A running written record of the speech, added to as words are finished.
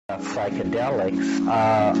psychedelics,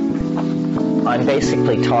 I'm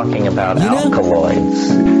basically talking about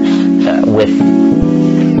alkaloids with...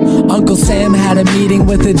 Uncle Sam had a meeting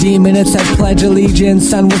with a demon. It said pledge allegiance.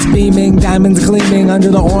 Sun was beaming, diamonds gleaming under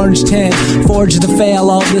the orange tent. Forged to fail,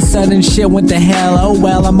 all of a sudden shit went to hell. Oh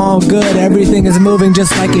well, I'm all good. Everything is moving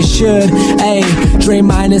just like it should. Hey, Dre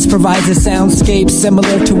Minus provides a soundscape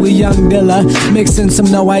similar to a young Dilla. Mixing some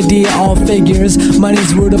no idea, all figures.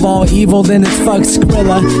 Money's root of all evil, then it's fuck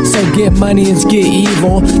Skrilla. So get money is get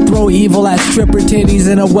evil. Throw evil at stripper titties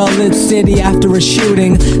in a well-lit city after a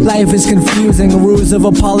shooting. Life is confusing, rules of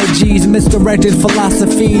apologies, misdirected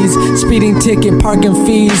philosophies, speeding ticket, parking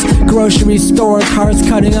fees, grocery store, cars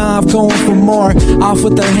cutting off, going for more. Off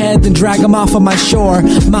with their head, then drag them off of my shore.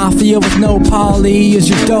 Mafia with no poly, use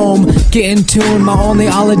your dome. Get in tune, my only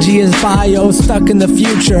ology is bio. Stuck in the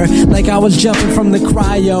future, like I was jumping from the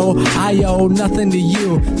cryo. I owe nothing to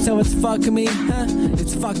you, so it's fuck me, huh?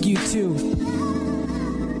 It's fuck you too.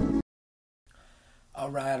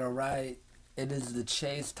 Alright. It is the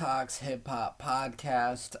Chase Talks Hip Hop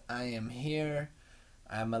Podcast. I am here.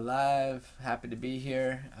 I'm alive. Happy to be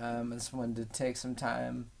here. I just wanted to take some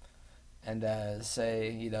time and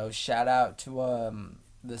say, shout out to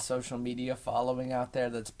the social media following out there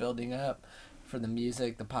that's building up for the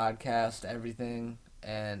music, the podcast, everything.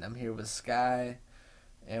 And I'm here with Skye,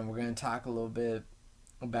 and we're going to talk a little bit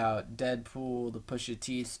about Deadpool, the Pusha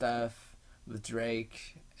T stuff with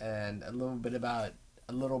Drake, and a little bit about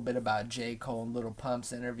J. Cole and Lil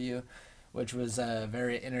Pump's interview, which was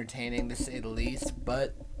very entertaining to say the least.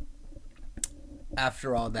 But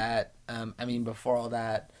after all that, before all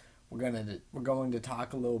that, we're going to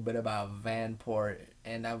talk a little bit about Vanport.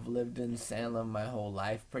 And I've lived in Salem my whole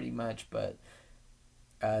life pretty much, but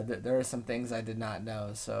there are some things I did not know.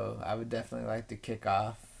 So I would definitely like to kick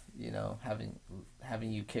off,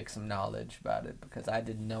 having you kick some knowledge about it, because I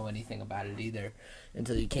didn't know anything about it either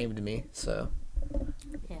until you came to me. So.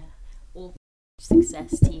 Yeah, well,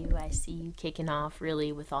 success to you. I see you kicking off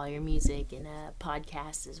really with all your music and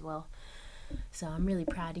podcast as well. So I'm really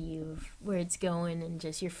proud of you of where it's going and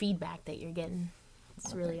just your feedback that you're getting.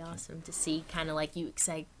 It's really awesome to see, kind of like you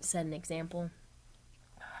set an example.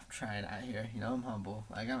 I'm trying out here. I'm humble.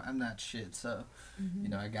 Like, I'm not shit, so,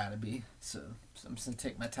 I gotta be. So I'm just gonna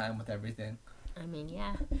take my time with everything.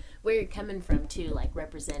 Yeah. Where you're coming from, too, like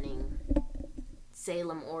representing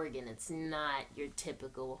Salem, Oregon, it's not your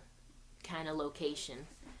typical kind of location,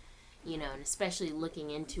 and especially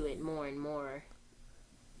looking into it more and more,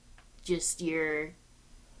 just your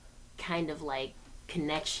kind of like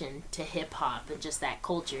connection to hip-hop and just that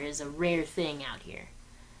culture is a rare thing out here,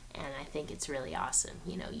 and I think it's really awesome.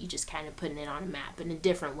 You just kind of putting it on a map in a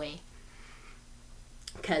different way,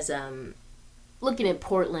 because looking at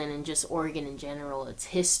Portland and just Oregon in general, its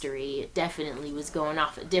history, it definitely was going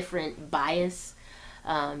off a different bias.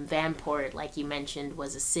 Vanport, like you mentioned,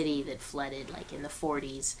 was a city that flooded like in the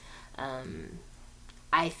 40s.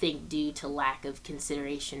 I think due to lack of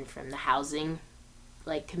consideration from the housing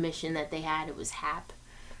commission that they had. It was HAP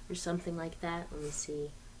or something like that. Let me see.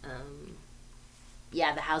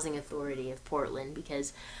 The Housing Authority of Portland,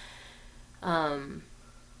 because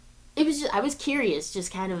it was just, I was curious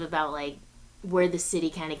just kind of about where the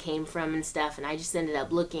city kind of came from and stuff, and I just ended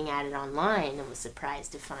up looking at it online and was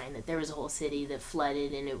surprised to find that there was a whole city that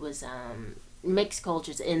flooded, and it was mixed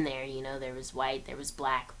cultures in there. There was white, there was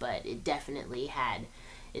black, but it definitely had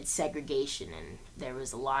its segregation, and there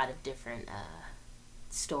was a lot of different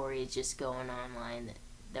stories just going online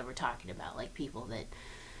that were talking about people that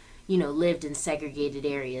lived in segregated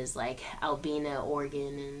areas like Albina,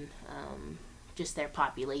 Oregon, and just their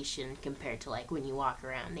population compared to when you walk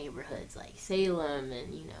around neighborhoods like Salem,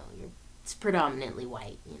 and it's predominantly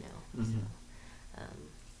white, Mm-hmm. So,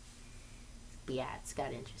 but yeah, it's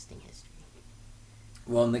got interesting history.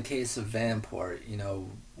 Well, in the case of Vanport,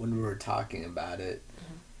 when we were talking about it,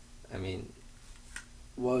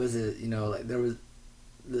 what was it? There was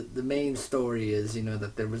the main story is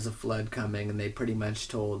that there was a flood coming, and they pretty much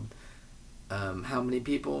told how many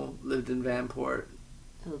people lived in Vanport.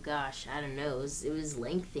 Oh gosh, I don't know. It was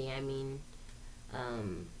lengthy.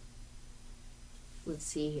 Let's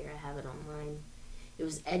see here. I have it online. It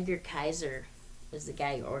was Edgar Kaiser was the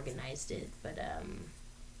guy who organized it, but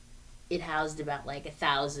it housed about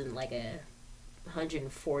 1,000,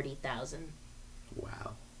 140,000.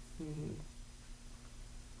 Wow. Mhm.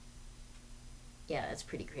 Yeah, that's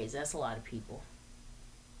pretty crazy. That's a lot of people.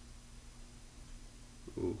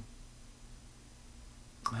 Ooh.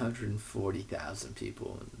 140,000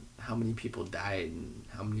 people. And how many people died and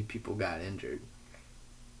how many people got injured?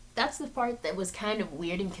 That's the part that was kind of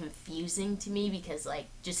weird and confusing to me, because, like,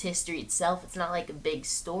 just history itself, it's not like a big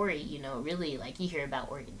story, you know, really. Like, you hear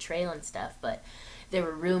about Oregon Trail and stuff, but there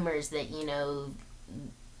were rumors that, you know,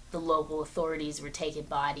 the local authorities were taking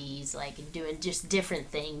bodies, like, and doing just different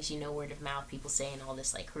things, you know, word of mouth, people saying all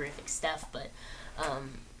this, like, horrific stuff. But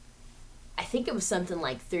I think it was something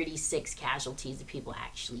like 36 casualties of people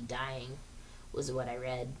actually dying was what I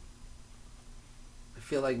read. I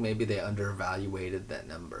feel like maybe they underevaluated that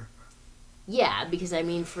number. Yeah, because, I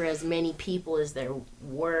mean, for as many people as there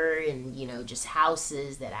were, and, you know, just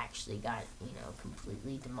houses that actually got, you know,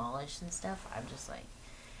 completely demolished and stuff, I'm just like,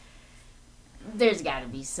 there's got to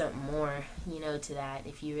be something more, you know, to that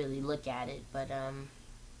if you really look at it. But,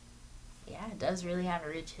 yeah, it does really have a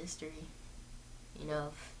rich history. You know,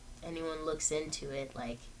 if anyone looks into it,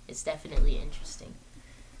 like, it's definitely interesting.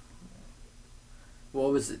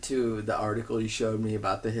 What was it, too, the article you showed me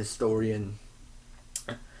about the historian?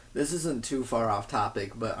 This isn't too far off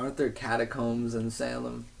topic, but aren't there catacombs in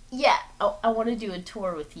Salem? Yeah, I want to do a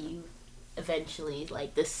tour with you eventually,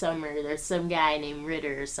 like this summer. There's some guy named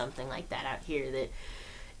Ritter or something like that out here that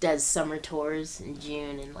does summer tours in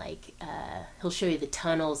June, and, like, he'll show you the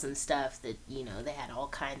tunnels and stuff that, you know, they had all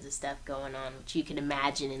kinds of stuff going on, which you can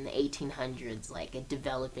imagine in the 1800s, like a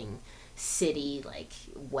developing city, like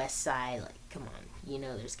West Side, like, come on, you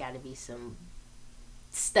know, there's got to be some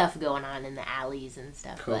stuff going on in the alleys and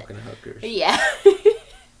stuff. Coke and hookers. Yeah.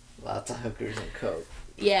 Lots of hookers and coke.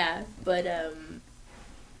 Yeah, but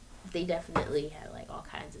they definitely have, like, all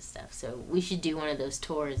kinds of stuff. So we should do one of those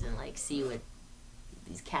tours and, like, see what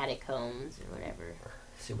these catacombs or whatever.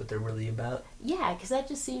 See what they're really about? Yeah, because that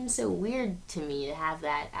just seems so weird to me to have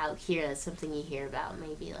that out here. That's something you hear about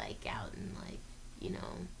maybe, like, out in, like, you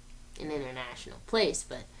know, an international place,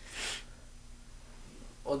 but...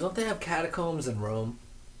 Well, don't they have catacombs in Rome?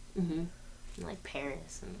 Mm-hmm. Like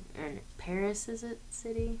Paris. Or Paris, is it,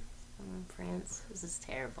 city? France. This is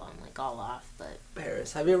terrible. I'm, like, all off, but...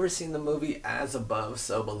 Paris. Have you ever seen the movie As Above,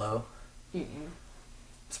 So Below? Mm-mm.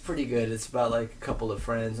 It's pretty good. It's about, like, a couple of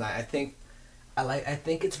friends. I think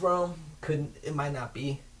it's Rome. It might not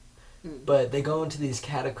be. Mm. But they go into these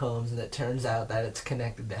catacombs, and it turns out that it's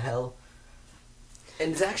connected to hell.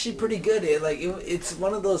 And it's actually pretty good. It's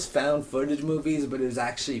one of those found footage movies, but it was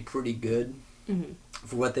actually pretty good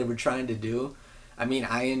for what they were trying to do. I mean,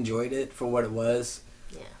 I enjoyed it for what it was.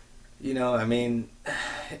 Yeah. You know, I mean,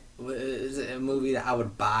 it's a movie that I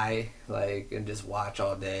would buy, like, and just watch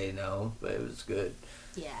all day, but it was good.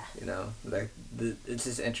 Yeah. You know, like, it's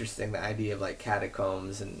just interesting, the idea of, like,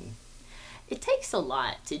 catacombs and... It takes a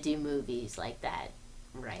lot to do movies like that,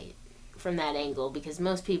 right? From that angle, because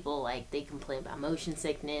most people, like, they complain about motion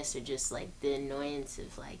sickness or just, like, the annoyance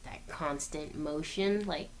of, like, that constant motion.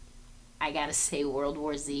 Like, I gotta say, World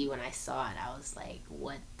War Z, when I saw it, I was like,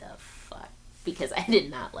 what the fuck? Because I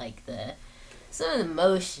did not like some of the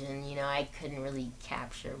motion, you know, I couldn't really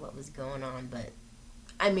capture what was going on. But,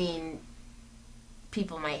 I mean,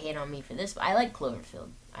 people might hate on me for this, but I like Cloverfield.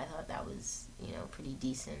 I thought that was, you know, pretty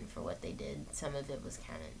decent for what they did. Some of it was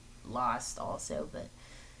kind of lost also, but...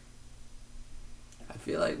 I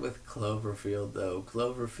feel like with Cloverfield, though,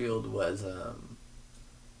 Cloverfield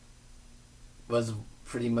was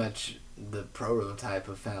pretty much the prototype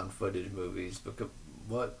of found footage movies. Because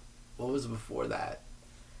what was before that?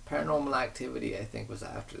 Paranormal Activity, I think, was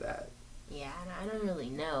after that. Yeah, I don't really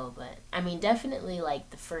know, but I mean, definitely,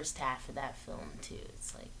 like, the first half of that film too.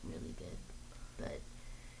 It's, like, really good, but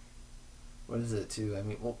what is it too? I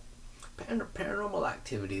mean, well, Paranormal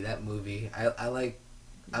Activity, that movie, I like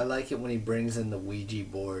it when he brings in the Ouija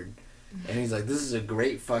board, and he's like, "This is a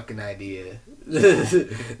great fucking idea.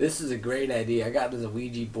 This is a great idea. I got this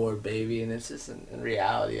Ouija board, baby." And it's just in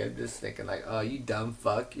reality, I'm just thinking like, "Oh, you dumb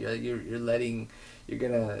fuck!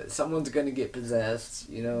 Someone's gonna get possessed,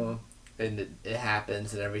 you know." And it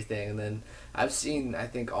happens and everything. And then I've seen, I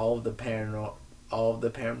think, all of the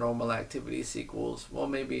Paranormal Activity sequels. Well,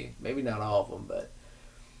 maybe not all of them, but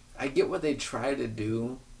I get what they try to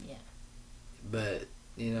do. Yeah. But,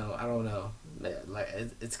 you know, I don't know. Like,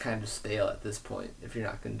 it's kind of stale at this point if you're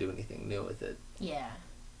not going to do anything new with it. Yeah.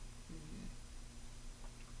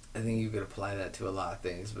 I think you could apply that to a lot of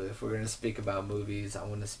things. But if we're going to speak about movies, I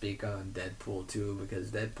want to speak on Deadpool 2,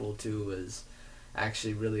 because Deadpool 2 was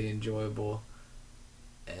actually really enjoyable.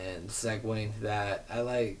 And segueing to that, I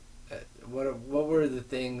like... what were the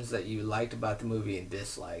things that you liked about the movie and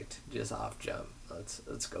disliked? Just off jump.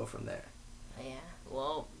 Let's go from there. Yeah.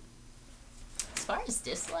 Well, as far as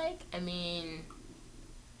dislike, I mean,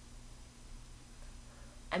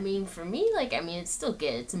 I mean, for me, like, I mean, it's still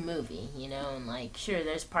good. It's a movie, you know, and, like, sure,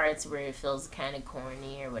 there's parts where it feels kind of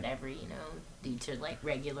corny or whatever, you know, due to, like,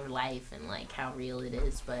 regular life and, like, how real it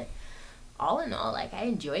is, but all in all, like, I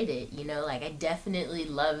enjoyed it, you know, like, I definitely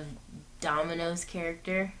loved Domino's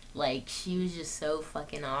character. Like, she was just so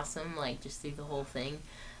fucking awesome, like, just through the whole thing.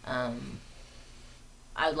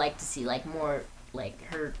 I would like to see, like, more, like,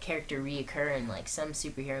 her character reoccur in, like, some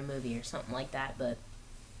superhero movie or something like that, but,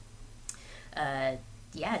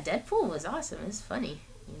 yeah, Deadpool was awesome. It was funny,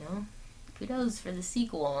 you know? Kudos for the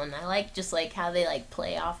sequel, and I like just, like, how they, like,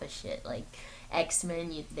 play off of shit, like,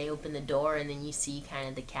 X-Men, they open the door, and then you see kind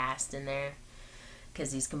of the cast in there,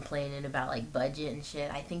 because he's complaining about, like, budget and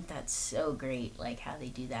shit. I think that's so great, like, how they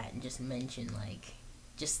do that, and just mention, like,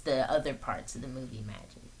 just the other parts of the movie,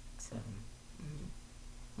 imagine. So,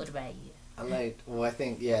 what about you? I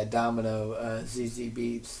think, yeah, Domino, ZZ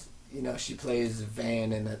Beats, you know, she plays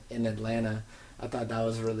Van in Atlanta. I thought that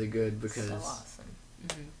was really good because... So awesome.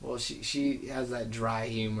 Mm-hmm. Well, she has that dry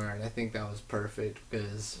humor, and I think that was perfect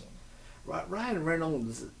because Ryan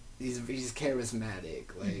Reynolds, he's charismatic.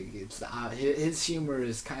 Like, it's his humor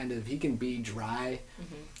is kind of, he can be dry,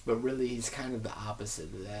 but really he's kind of the opposite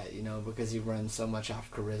of that, you know, because he runs so much off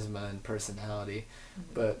charisma and personality.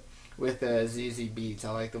 But with ZZ Beats, I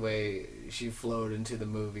like the way she flowed into the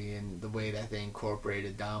movie and the way that they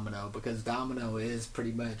incorporated Domino, because Domino is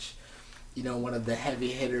pretty much, you know, one of the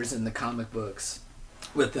heavy hitters in the comic books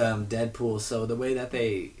with Deadpool. So the way that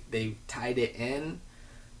they tied it in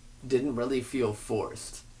didn't really feel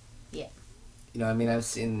forced. Yeah. You know, I mean, I've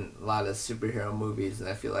seen a lot of superhero movies, and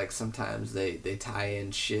I feel like sometimes they tie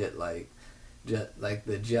in shit like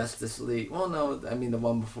the Justice League. Well, no, I mean the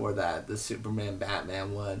one before that, the Superman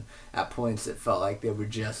Batman one. At points, it felt like they were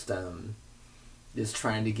just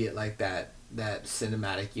trying to get like that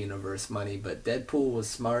cinematic universe money. But Deadpool was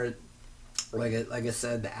smart. Like I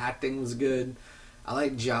said, the acting was good. I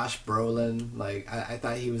like Josh Brolin. Like, I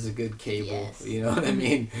thought he was a good Cable. Yes. You know what I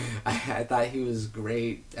mean? I thought he was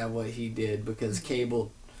great at what he did, because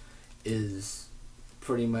Cable is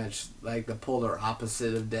pretty much like the polar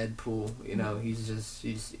opposite of Deadpool. You know,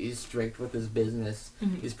 he's strict with his business.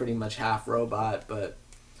 He's pretty much half robot, but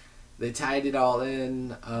they tied it all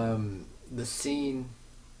in. The scene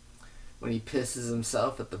when he pisses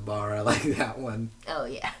himself at the bar, I like that one. Oh,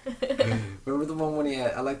 yeah. Remember the one when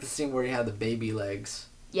I like the scene where he had the baby legs.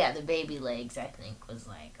 Yeah, the baby legs, I think, was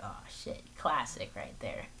like, oh, shit, classic right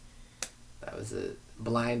there. That was it.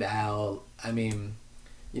 Blind Owl, I mean,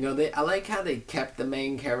 you know, I like how they kept the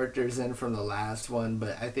main characters in from the last one,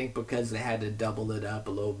 but I think because they had to double it up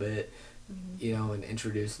a little bit, you know, and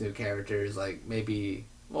introduce new characters, like maybe...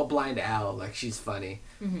 Well, Blind Owl, like, she's funny,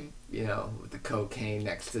 you know, with the cocaine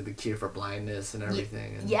next to the cure for blindness and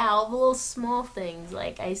everything. And yeah, all the little small things,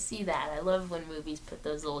 like, I see that. I love when movies put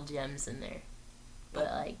those little gems in there. But,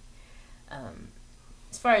 like,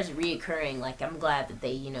 as far as reoccurring, like, I'm glad that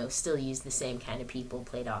they, you know, still use the same kind of people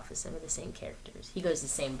played off of some of the same characters. He goes to the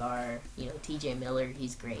same bar, you know, TJ Miller,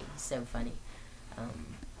 he's great, he's so funny.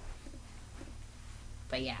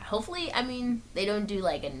 But yeah, hopefully, I mean, they don't do,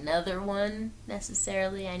 like, another one,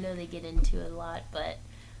 necessarily. I know they get into it a lot, but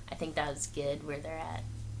I think that was good where they're at.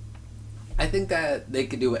 I think that they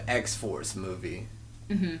could do an X-Force movie.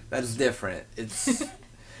 That's different. It's...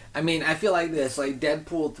 I mean, I feel like this, like,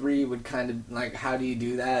 Deadpool 3 would kind of, like, how do you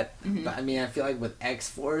do that? But, I mean, I feel like with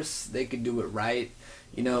X-Force, they could do it right,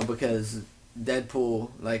 you know, because Deadpool,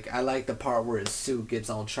 like, I like the part where his suit gets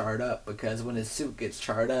all charred up, because when his suit gets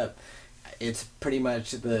charred up, it's pretty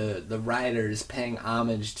much the writers paying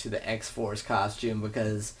homage to the X-Force costume,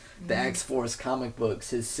 because the X-Force comic books,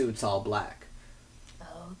 his suit's all black.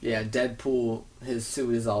 Oh. Yeah, Deadpool, his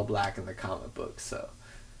suit is all black in the comic books, so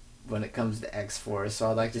when it comes to X-Force, so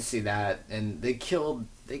I'd like to see that. And they killed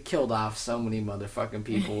off so many motherfucking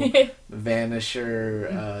people.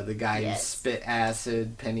 Vanisher, the guy who spit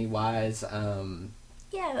acid, Pennywise.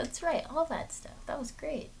 Yeah, that's right, all that stuff. That was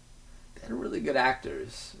great. They had really good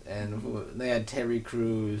actors, and they had Terry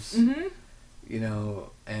Crews, you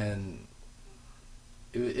know, and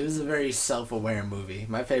it was a very self-aware movie.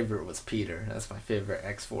 My favorite was Peter. That's my favorite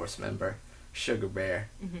X-Force member, Sugar Bear.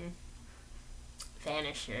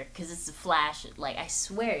 Vanisher, because it's a flash. Like, I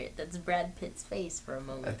swear that's Brad Pitt's face for a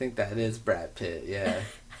moment. I think that is Brad Pitt, yeah.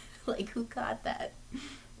 Like, who caught that?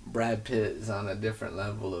 Brad Pitt is on a different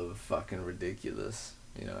level of fucking ridiculous,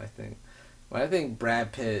 you know, I think. When I think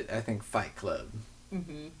Brad Pitt, I think Fight Club.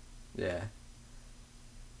 Yeah.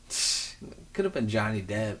 Could have been Johnny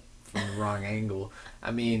Depp from the wrong angle.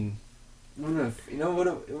 I mean, it would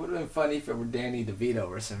have been funny if it were Danny DeVito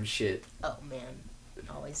or some shit. Oh, man.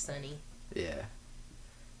 Always Sunny. Yeah.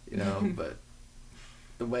 You know, but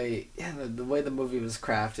the way the movie was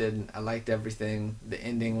crafted, I liked everything. The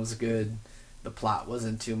ending was good. The plot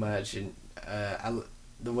wasn't too much, and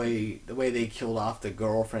the way they killed off the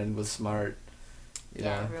girlfriend was smart. You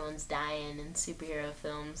know? Everyone's dying in superhero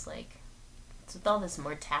films. Like, it's with all this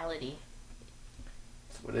mortality.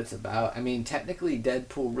 That's what it's about. I mean, technically,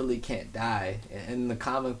 Deadpool really can't die. In the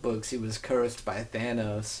comic books, he was cursed by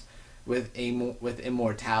Thanos with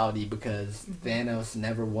immortality because Thanos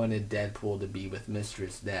never wanted Deadpool to be with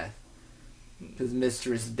Mistress Death. Because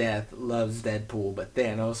Mistress Death loves Deadpool, but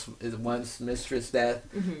Thanos wants Mistress Death.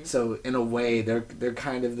 So in a way, they're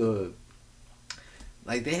kind of the...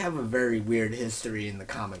 Like, they have a very weird history in the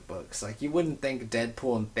comic books. Like, you wouldn't think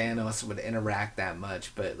Deadpool and Thanos would interact that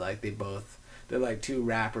much, but, like, they're like two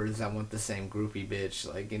rappers that want the same groupie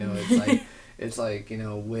bitch. Like, you know, it's like, you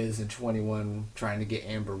know, Wiz and 21 trying to get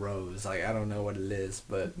Amber Rose. Like, I don't know what it is,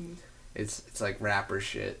 but it's like rapper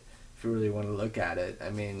shit, if you really want to look at it. I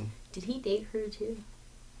mean... Did he date her, too?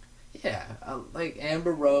 Yeah, like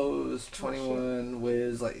Amber Rose, 21,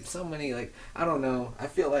 Wiz, like so many, like, I don't know. I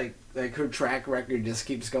feel like her track record just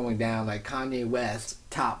keeps going down. Like Kanye West,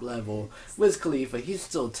 top level. Wiz Khalifa, he's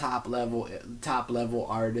still top level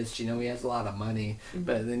artist. You know, he has a lot of money.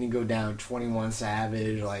 But then you go down 21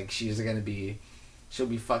 Savage, like she'll be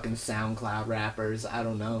fucking SoundCloud rappers. I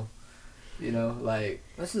don't know. You know, like,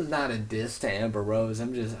 this is not a diss to Amber Rose.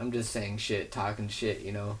 I'm just saying shit, talking shit,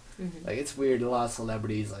 you know. Like, it's weird, a lot of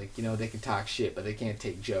celebrities, like, you know, they can talk shit, but they can't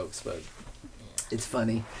take jokes, but it's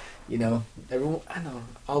funny, you know. Everyone, I know,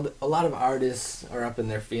 a lot of artists are up in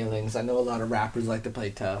their feelings. I know a lot of rappers like to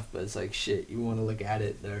play tough, but it's like, shit, you want to look at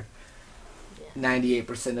it,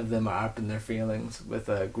 98% of them are up in their feelings with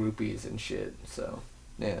groupies and shit, so,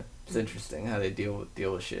 yeah, it's interesting how they deal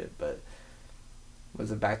with shit, but... Was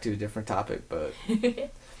it back to a different topic, but...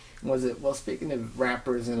 well, speaking of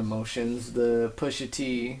rappers and emotions, the Pusha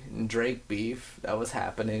T and Drake beef that was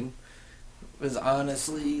happening was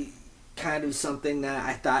honestly kind of something that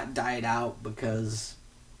I thought died out because,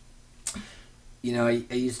 you know, I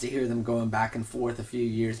used to hear them going back and forth a few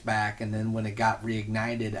years back, and then when it got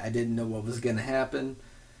reignited, I didn't know what was going to happen.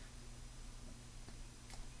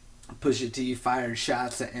 Pusha T fired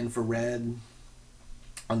shots at Infrared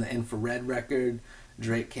on the Infrared record.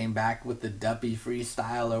 Drake came back with the Duppy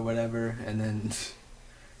freestyle or whatever, and then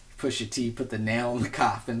Pusha T put the nail in the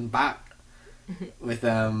coffin, bop, with,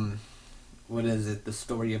 what is it, the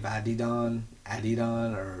story of Adidon,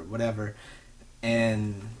 or whatever,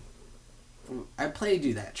 and I played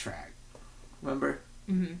you that track, remember?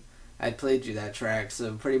 I played you that track,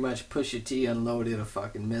 so pretty much Pusha T unloaded a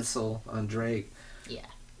fucking missile on Drake. Yeah.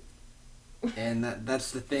 And that's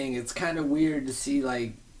the thing, it's kind of weird to see,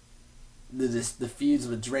 like, the feuds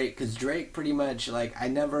with Drake, because Drake pretty much, like,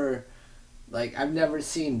 I've never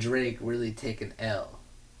seen Drake really take an L,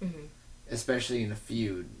 especially in a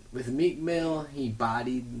feud. With Meek Mill, he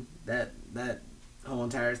bodied that whole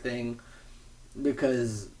entire thing,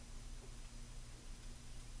 because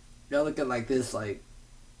y'all look at it like this, like,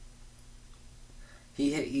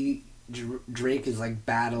 Drake is, like,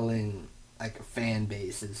 battling, like, fan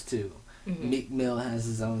bases, too. Meek Mill has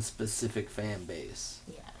his own specific fan base.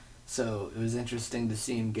 Yeah. So it was interesting to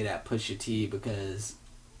see him get at Pusha T because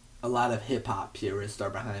a lot of hip-hop purists are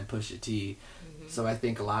behind Pusha T. So I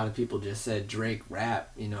think a lot of people just said, Drake,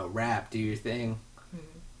 rap, do your thing.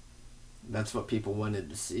 That's what people wanted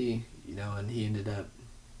to see, you know, and he ended up...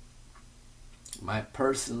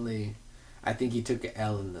 I think he took an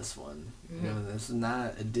L in this one. You know, this is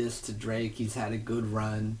not a diss to Drake. He's had a good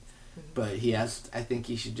run. But I think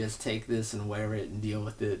he should just take this and wear it and deal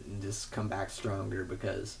with it and just come back stronger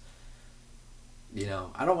because... You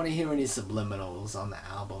know, I don't want to hear any subliminals on the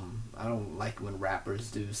album. I don't like when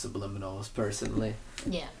rappers do subliminals, personally.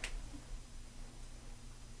 Yeah.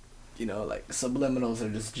 You know, like, subliminals are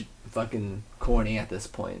just fucking corny at this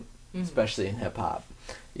point, especially in hip-hop.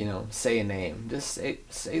 You know, say a name. Just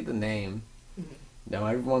say the name. No,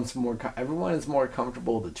 everyone is more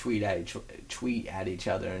comfortable to tweet at each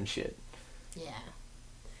other and shit. Yeah.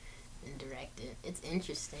 And direct it. It's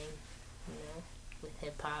interesting, you know. With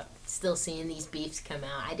hip-hop, still seeing these beefs come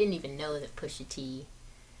out. I didn't even know that Pusha T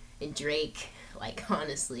and Drake, like,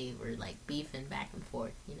 honestly, were, like, beefing back and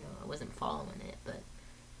forth, you know. I wasn't following it, but,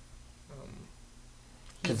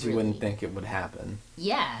 because you wouldn't think it would happen.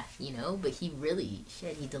 Yeah, you know, but he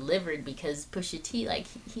delivered because Pusha T, like,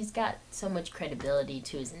 he's got so much credibility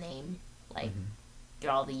to his name, like,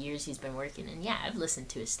 through all the years he's been working, and yeah, I've listened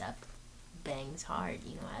to his stuff. Bangs hard,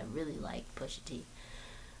 you know, I really like Pusha T.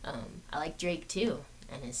 I like Drake too,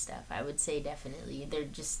 and his stuff. I would say definitely they're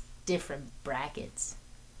just different brackets,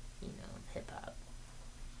 you know, hip hop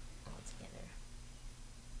altogether.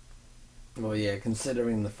 Well, yeah,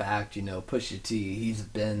 considering the fact, Pusha T, he's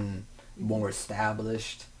been more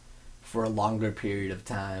established for a longer period of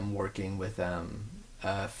time working with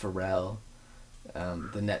Pharrell,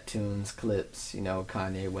 the Neptunes clips,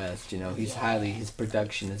 Kanye West, his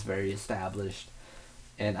production is very established.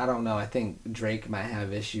 And I don't know, I think Drake might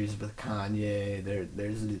have issues with Kanye.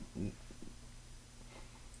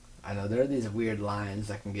 I know there are these weird lines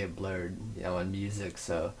that can get blurred, in music,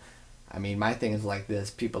 so I mean, my thing is like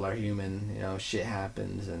this: people are human. Shit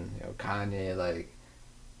happens, and Kanye, like,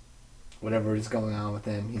 whatever is going on with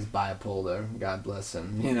him, he's bipolar. God bless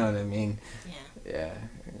him. You know what I mean? Yeah. Yeah.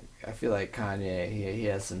 I feel like Kanye, he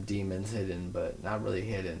has some demons hidden, but not really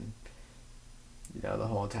hidden. The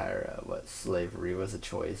whole entire slavery was a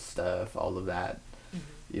choice stuff, all of that.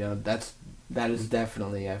 Mm-hmm. That is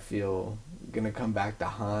definitely, I feel, gonna come back to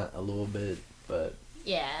haunt a little bit, but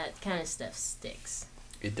yeah, that kind of stuff sticks.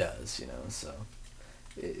 It does, so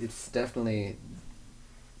it's definitely,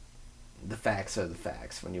 the facts are the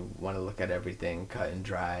facts when you want to look at everything cut and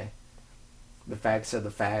dry. The facts are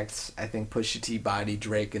the facts. I think Pusha T body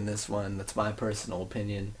Drake in this one. That's my personal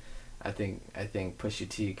opinion. I think Pusha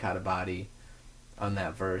T caught a body on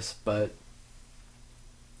that verse, but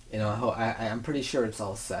I'm pretty sure it's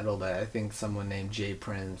all settled. I think someone named Jay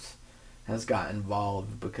Prince has got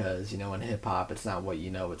involved because, in hip hop, it's not what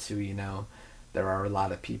you know, it's who you know. There are a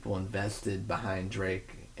lot of people invested behind Drake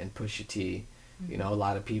and Pusha T. Mm-hmm. A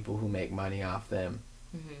lot of people who make money off them.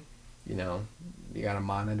 Mm-hmm. You gotta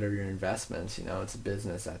monitor your investments. It's a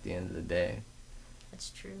business at the end of the day.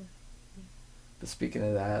 That's true. But speaking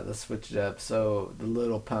of that, let's switch it up. So, the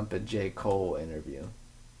Lil Pump and J. Cole interview.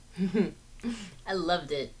 I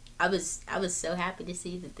loved it. I was so happy to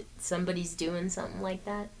see that somebody's doing something like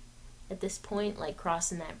that at this point, like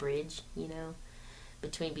crossing that bridge,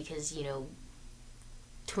 because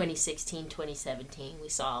 2016, 2017, we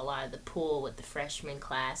saw a lot of the pool with the freshman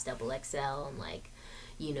class, XXL, and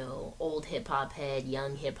old hip hop head,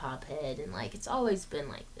 young hip hop head, and it's always been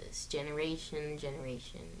like this, generation,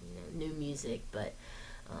 new music, but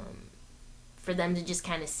for them to just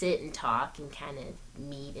kind of sit and talk and kind of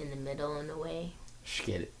meet in the middle in a way.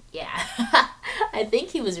 Get it. Yeah. I think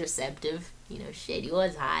he was receptive. He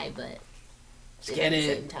was high, but at the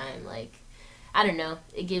same time, I don't know.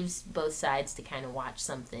 It gives both sides to kind of watch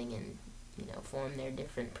something and, form their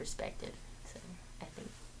different perspective. So I think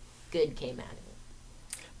good came out of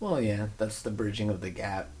it. Well, yeah, that's the bridging of the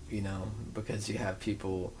gap, because you have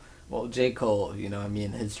people. Well, J. Cole,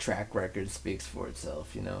 his track record speaks for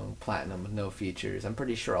itself, platinum with no features. I'm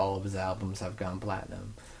pretty sure all of his albums have gone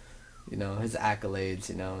platinum. His accolades,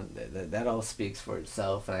 that all speaks for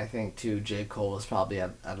itself. And I think, too, J. Cole is probably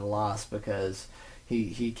at a loss because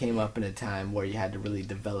he came up in a time where you had to really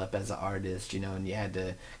develop as an artist, and you had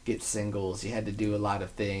to get singles. You had to do a lot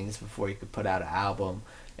of things before you could put out an album.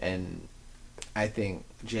 And I think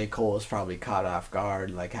J. Cole is probably caught off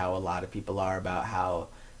guard, like how a lot of people are about how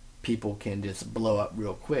people can just blow up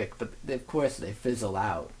real quick. But, of course, they fizzle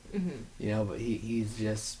out, but he's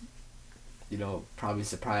just... probably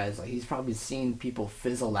surprised. He's probably seen people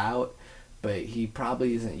fizzle out, but he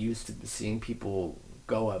probably isn't used to seeing people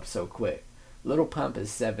go up so quick. Lil Pump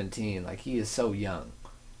is 17. He is so young.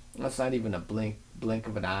 That's not even a blink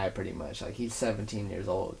of an eye, pretty much. He's 17 years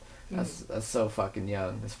old. That's so fucking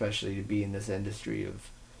young, especially to be in this industry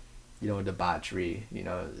of, debauchery.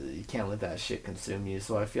 You can't let that shit consume you.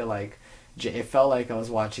 So I feel like it felt like I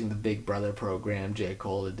was watching the Big Brother program, J.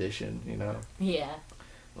 Cole edition, Yeah.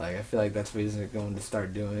 I feel like that's what he's going to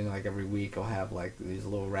start doing. Every week he'll have, these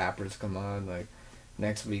little rappers come on.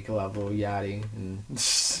 Next week he'll have Lil Yachty and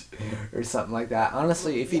or something like that.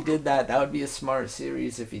 Honestly, if he did that, that would be a smart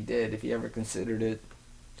series if he ever considered it.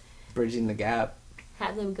 Bridging the gap.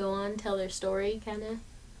 Have them go on, tell their story, kind of.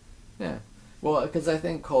 Yeah. Well, because I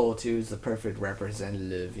think Cole, too, is the perfect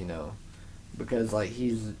representative, because,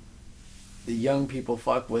 he's... The young people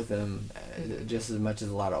fuck with him just as much as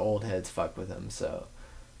a lot of old heads fuck with him, so...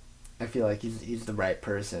 I feel like he's the right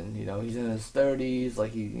person. He's in his 30s.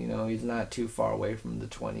 He's not too far away from the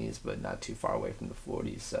 20s, but not too far away from the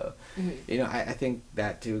 40s. So, I think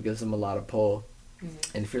that too gives him a lot of pull.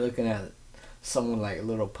 And if you're looking at someone like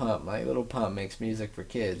Lil Pump, Lil Pump makes music for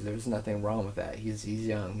kids. There's nothing wrong with that. He's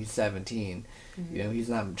young. He's 17. He's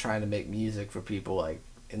not trying to make music for people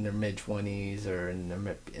in their mid 20s or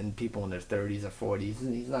in people in their 30s or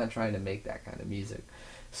 40s. He's not trying to make that kind of music.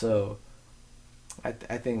 So, I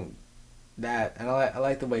think that, and I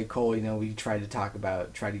like the way Cole, we try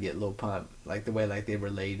to get Lil Pump, the way they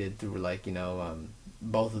related through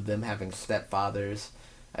both of them having stepfathers.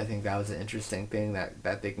 I think that was an interesting thing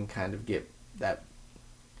that they can kind of get that.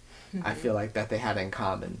 I feel like that they had in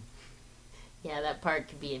common. Yeah, that part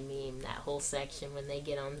could be a meme. That whole section when they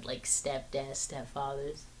get on like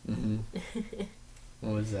stepfathers.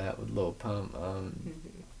 What was that with Lil Pump?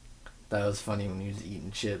 That was funny when he was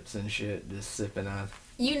eating chips and shit, just sipping on.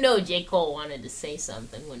 You know, J. Cole wanted to say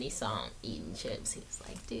something when he saw him eating chips. He was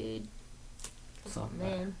like, "Dude, It's all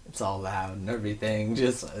man, it's all loud and everything,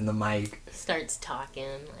 just in the mic." Starts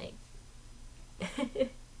talking like.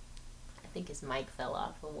 I think his mic fell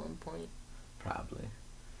off at one point. Probably.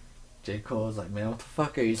 J. Cole was like, "Man, what the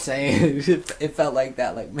fuck are you saying?" It felt like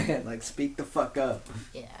that, like, man, like, speak the fuck up.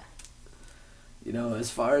 Yeah. You know, as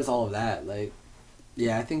far as all of that, like,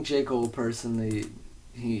 yeah, I think J. Cole personally,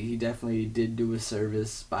 he definitely did do a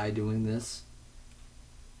service by doing this.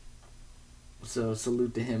 So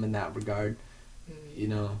salute to him in that regard. You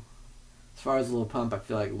know, as far as Lil Pump, I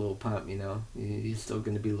feel like Lil Pump, you know, he's still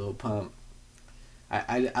gonna be Lil Pump.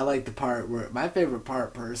 I like the part where, my favorite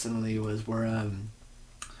part personally was where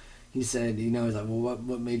he said, you know, he's like, well,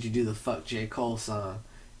 what made you do the Fuck J. Cole song?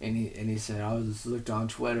 And he said, I was just looked on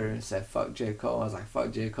Twitter and said, fuck J. Cole. I was like,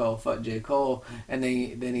 fuck J. Cole, fuck J. Cole. And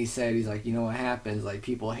then he said, he's like, you know what happens? Like,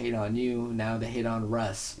 people hate on you, now they hate on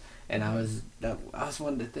Russ. And I was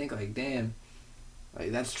wanting to think, like, damn,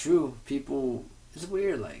 like, that's true. People, it's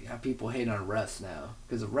weird, like, how people hate on Russ now.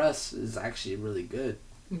 Because Russ is actually really good.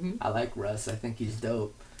 I like Russ. I think he's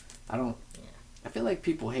dope. I feel like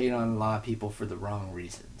people hate on a lot of people for the wrong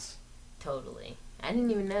reasons. Totally. I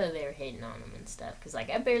didn't even know they were hating on him and stuff. Because, like,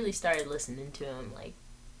 I barely started listening to him, like,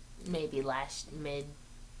 maybe like,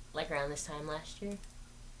 around this time last year.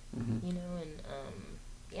 You know, and,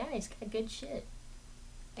 yeah, he's got good shit.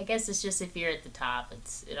 I guess it's just if you're at the top,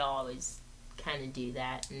 it'll always kind of do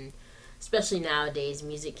that. And especially nowadays,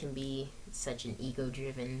 music can be such an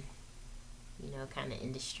ego-driven, you know, kind of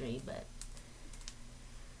industry. But,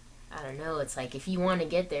 I don't know. It's like, if you want to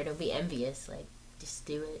get there, don't be envious. Like, just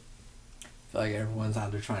do it. I feel like everyone's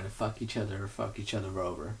out there trying to fuck each other or fuck each other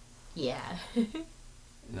over. Yeah. You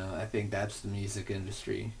know, I think that's the music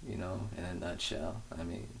industry, you know, in a nutshell. I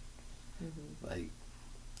mean, like,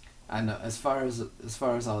 I know, as far as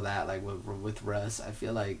all that, like, with Russ, I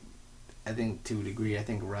feel like, I think to a degree, I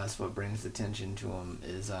think Russ, what brings attention to him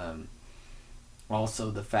is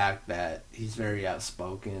also the fact that he's very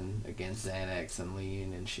outspoken against Xanax and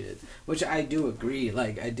lean and shit, which I do agree.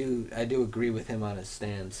 Like, I do agree with him on his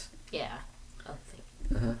stance. Yeah.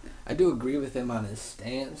 I do agree with him on his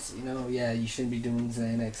stance. You know, yeah, you shouldn't be doing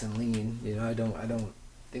Xanax and lean. You know, I don't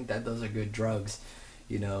think that those are good drugs.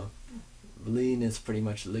 You know, lean is pretty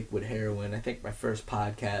much liquid heroin. I think my first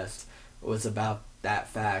podcast was about that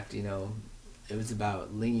fact. You know, it was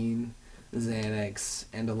about lean, Xanax,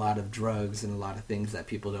 and a lot of drugs and a lot of things that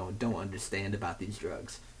people don't understand about these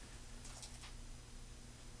drugs.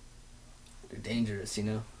 They're dangerous, you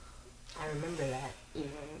know. I remember that. You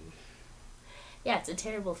know. Yeah, it's a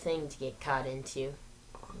terrible thing to get caught into, you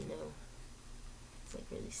know. It's, like,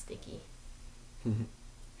 really sticky.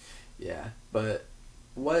 Yeah, but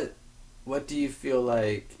what do you feel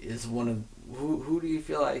like is one of... Who do you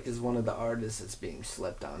feel like is one of the artists that's being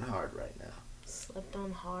slept on hard right now? Slept on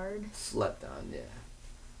hard? Slept on, yeah.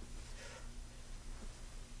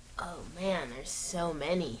 Oh, man, there's so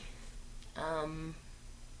many.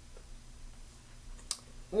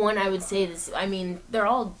 One, I would say this... I mean, they're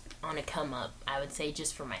all on a come up. I would say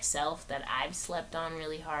just for myself that I've slept on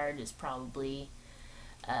really hard is probably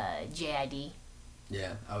JID.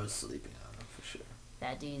 Yeah, I was sleeping on him for sure.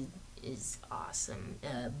 That dude is awesome.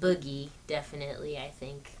 Boogie, definitely. I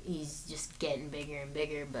think he's just getting bigger and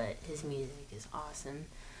bigger, but his music is awesome.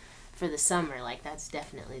 For the summer, like, that's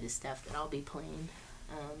definitely the stuff that I'll be playing.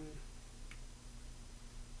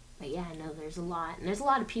 But yeah, I know there's a lot, and there's a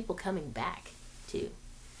lot of people coming back too.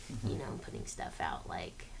 You know, putting stuff out.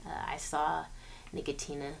 Like, I saw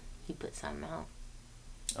Nicotina, he put something out.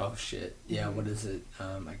 Oh, shit. Yeah, what is it?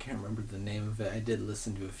 I can't remember the name of it. I did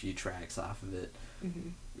listen to a few tracks off of it.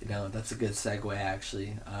 You know, that's a good segue,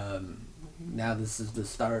 actually. Now this is the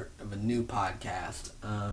start of a new podcast.